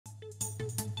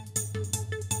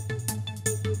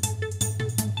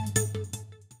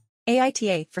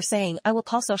AITA for saying I will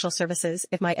call social services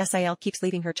if my SIL keeps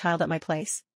leaving her child at my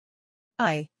place.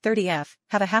 I, 30F,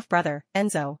 have a half-brother,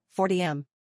 Enzo, 40M.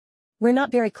 We're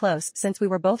not very close since we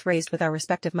were both raised with our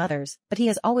respective mothers, but he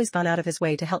has always gone out of his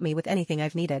way to help me with anything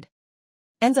I've needed.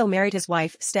 Enzo married his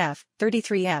wife, Steph,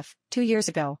 33F, 2 years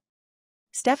ago.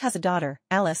 Steph has a daughter,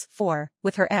 Alice, 4,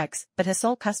 with her ex, but has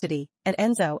sole custody, and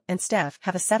Enzo and Steph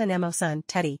have a 7mo son,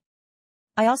 Teddy.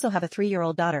 I also have a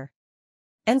 3-year-old daughter.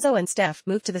 Enzo and Steph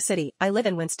moved to the city I live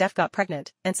in when Steph got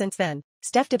pregnant, and since then,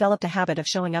 Steph developed a habit of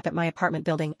showing up at my apartment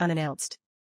building unannounced.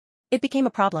 It became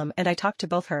a problem and I talked to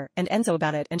both her and Enzo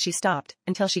about it and she stopped,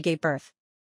 until she gave birth.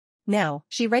 Now,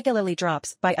 she regularly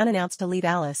drops by unannounced to leave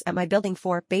Alice at my building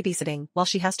for babysitting while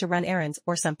she has to run errands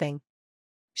or something.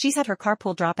 She's had her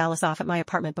carpool drop Alice off at my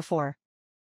apartment before.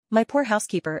 My poor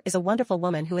housekeeper is a wonderful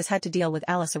woman who has had to deal with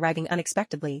Alice arriving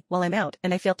unexpectedly while I'm out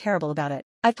and I feel terrible about it.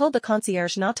 I've told the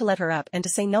concierge not to let her up and to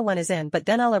say no one is in, but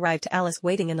then I'll arrive to Alice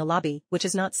waiting in the lobby, which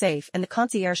is not safe, and the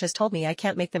concierge has told me I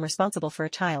can't make them responsible for a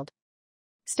child.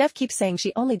 Steph keeps saying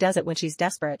she only does it when she's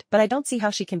desperate, but I don't see how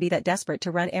she can be that desperate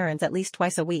to run errands at least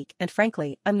twice a week, and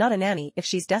frankly, I'm not a nanny. If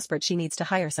she's desperate she needs to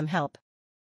hire some help.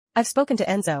 I've spoken to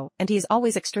Enzo, and he is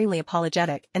always extremely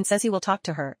apologetic and says he will talk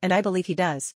to her, and I believe he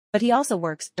does, but he also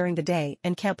works during the day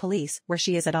and can't police where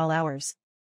she is at all hours.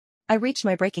 I reached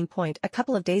my breaking point a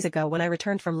couple of days ago when I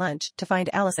returned from lunch to find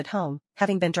Alice at home,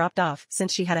 having been dropped off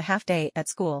since she had a half day at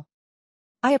school.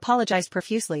 I apologized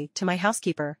profusely to my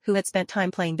housekeeper who had spent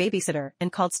time playing babysitter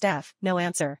and called Steph, no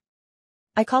answer.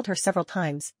 I called her several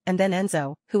times, and then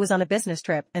Enzo, who was on a business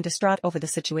trip and distraught over the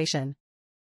situation.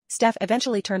 Steph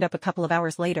eventually turned up a couple of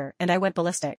hours later and I went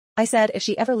ballistic. I said if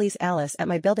she ever leaves Alice at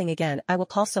my building again I will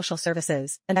call social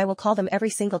services, and I will call them every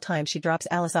single time she drops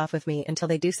Alice off with me until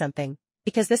they do something,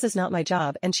 because this is not my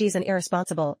job and she's an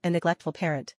irresponsible and neglectful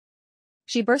parent.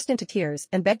 She burst into tears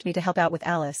and begged me to help out with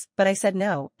Alice, but I said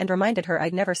no and reminded her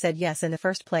I'd never said yes in the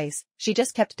first place. She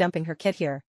just kept dumping her kid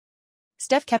here.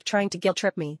 Steph kept trying to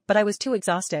guilt-trip me, but I was too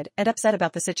exhausted and upset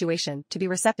about the situation to be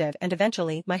receptive, and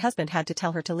eventually my husband had to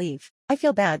tell her to leave. I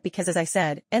feel bad because, as I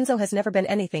said, Enzo has never been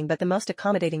anything but the most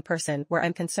accommodating person where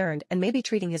I'm concerned, and maybe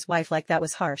treating his wife like that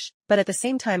was harsh, but at the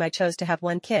same time I chose to have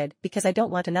one kid because I don't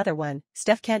want another one.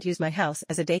 Steph can't use my house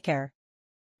as a daycare.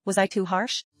 Was I too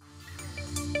harsh?